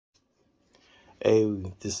Hey,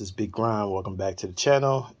 this is Big Grime. Welcome back to the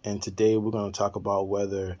channel. And today we're going to talk about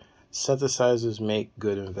whether synthesizers make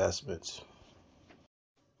good investments.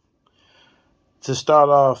 To start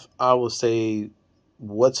off, I will say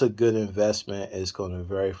what's a good investment is going to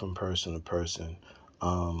vary from person to person.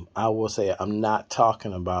 I will say I'm not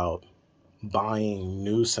talking about buying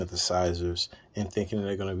new synthesizers and thinking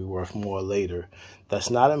they're going to be worth more later. That's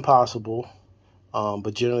not impossible,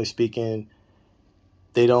 but generally speaking,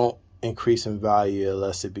 they don't increase in value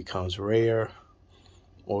unless it becomes rare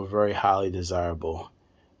or very highly desirable,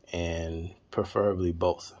 and preferably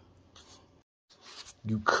both.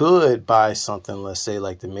 You could buy something, let's say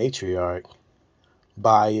like the Matriarch,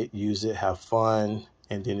 buy it, use it, have fun,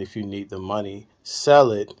 and then if you need the money,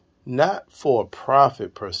 sell it, not for a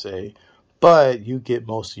profit per se, but you get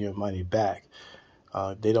most of your money back.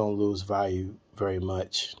 They don't lose value very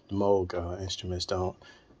much. The Moog instruments don't.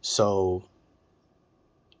 So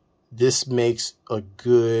this makes a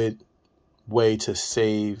good way to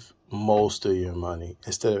save most of your money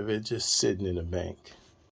instead of it just sitting in the bank.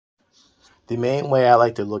 The main way I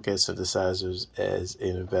like to look at synthesizers as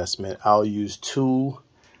an investment, I'll use two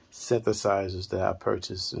synthesizers that I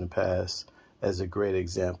purchased in the past as a great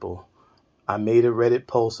example. I made a Reddit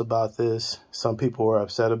post about this. Some people were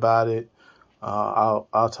upset about it. I'll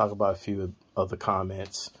talk about a few of the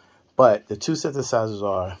comments. But the two synthesizers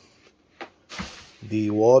are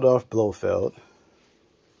the Waldorf Blofeld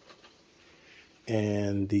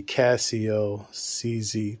and the Casio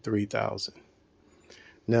CZ3000.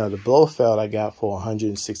 Now, the Blofeld I got for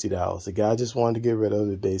 $160. The guy just wanted to get rid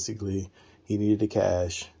of it, basically. He needed the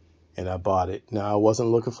cash, and I bought it. Now, I wasn't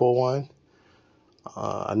looking for one.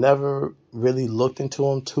 I never really looked into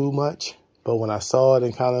them too much, but when I saw it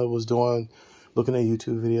and kind of was looking at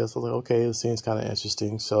YouTube videos, I was like, okay, it seems kind of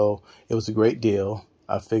interesting. So it was a great deal.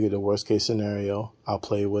 I figured the worst case scenario, I'll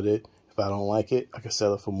play with it. If I don't like it, I can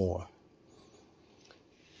sell it for more.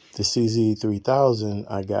 The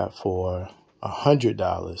CZ3000 I got for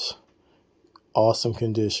 $100. Awesome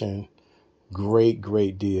condition. Great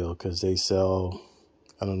deal, because they sell,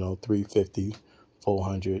 I don't know, $350,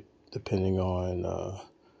 $400, depending on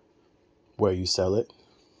where you sell it.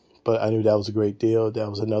 But I knew that was a great deal. That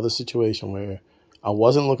was another situation where I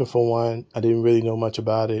wasn't looking for one. I didn't really know much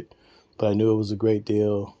about it, but I knew it was a great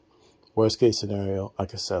deal. Worst case scenario, I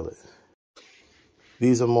could sell it.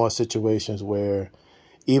 These are more situations where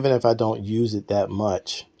even if I don't use it that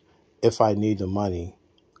much, if I need the money,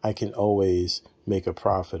 I can always make a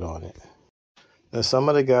profit on it. Now, some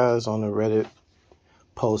of the guys on the Reddit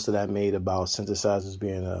post that I made about synthesizers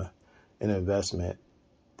being an investment,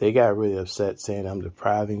 they got really upset saying I'm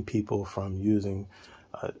depriving people from using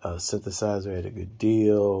a synthesizer at a good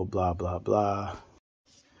deal, blah, blah, blah.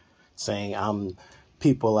 Saying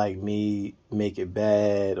people like me make it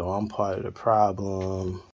bad, or I'm part of the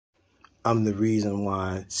problem. I'm the reason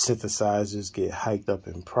why synthesizers get hiked up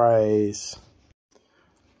in price.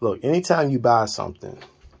 Look, anytime you buy something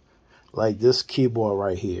like this keyboard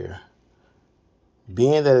right here,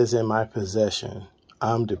 being that it's in my possession,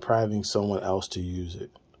 I'm depriving someone else to use it.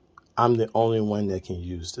 I'm the only one that can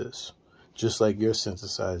use this. Just like your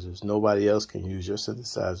synthesizers. Nobody else can use your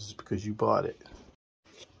synthesizers because you bought it.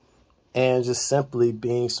 And just simply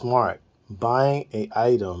being smart. Buying an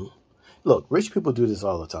item. Look, rich people do this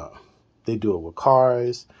all the time. They do it with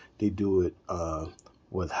cars. They do it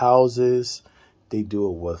with houses. They do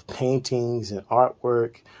it with paintings and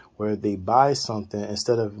artwork, where they buy something,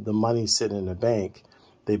 instead of the money sitting in the bank,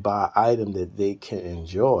 they buy an item that they can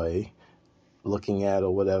enjoy looking at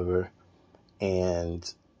or whatever,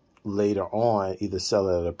 and later on either sell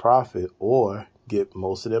it at a profit or get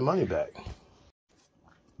most of their money back.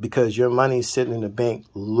 Because your money sitting in the bank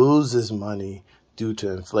loses money due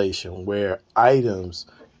to inflation, where items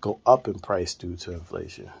go up in price due to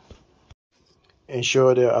inflation. And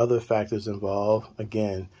sure, there are other factors involved.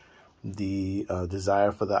 Again, the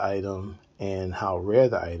desire for the item and how rare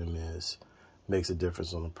the item is makes a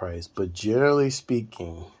difference on the price. But generally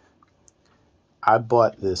speaking, I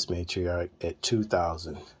bought this Matriarch at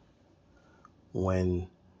 $2,000. When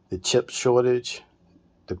the chip shortage,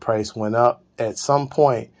 the price went up. At some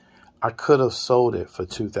point, I could have sold it for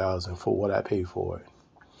 $2,000 for what I paid for it.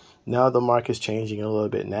 Now the market's changing a little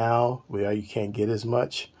bit now, where you can't get as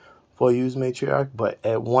much for a used Matriarch. But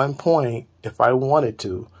at one point, if I wanted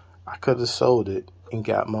to, I could have sold it and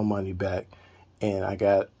got my money back, and I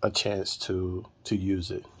got a chance to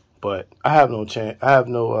use it. But I have no chance. I have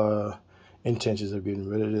no intentions of getting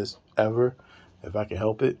rid of this ever, if I can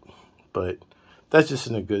help it. But that's just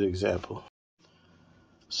a good example.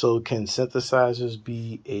 So can synthesizers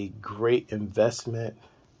be a great investment?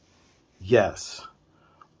 Yes,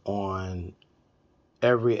 on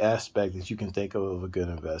every aspect that you can think of a good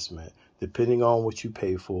investment, depending on what you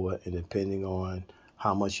pay for it and depending on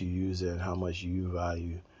how much you use it and how much you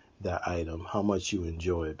value that item, how much you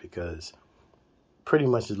enjoy it. Because pretty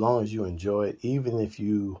much as long as you enjoy it, even if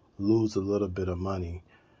you lose a little bit of money,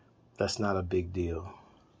 that's not a big deal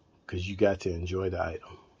because you got to enjoy the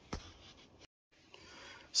item.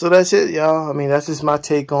 So that's it, y'all. I mean, that's just my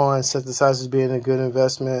take on synthesizers being a good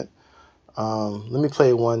investment. Let me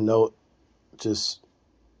play one note just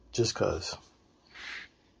cause.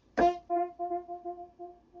 All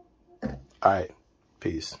right,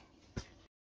 peace.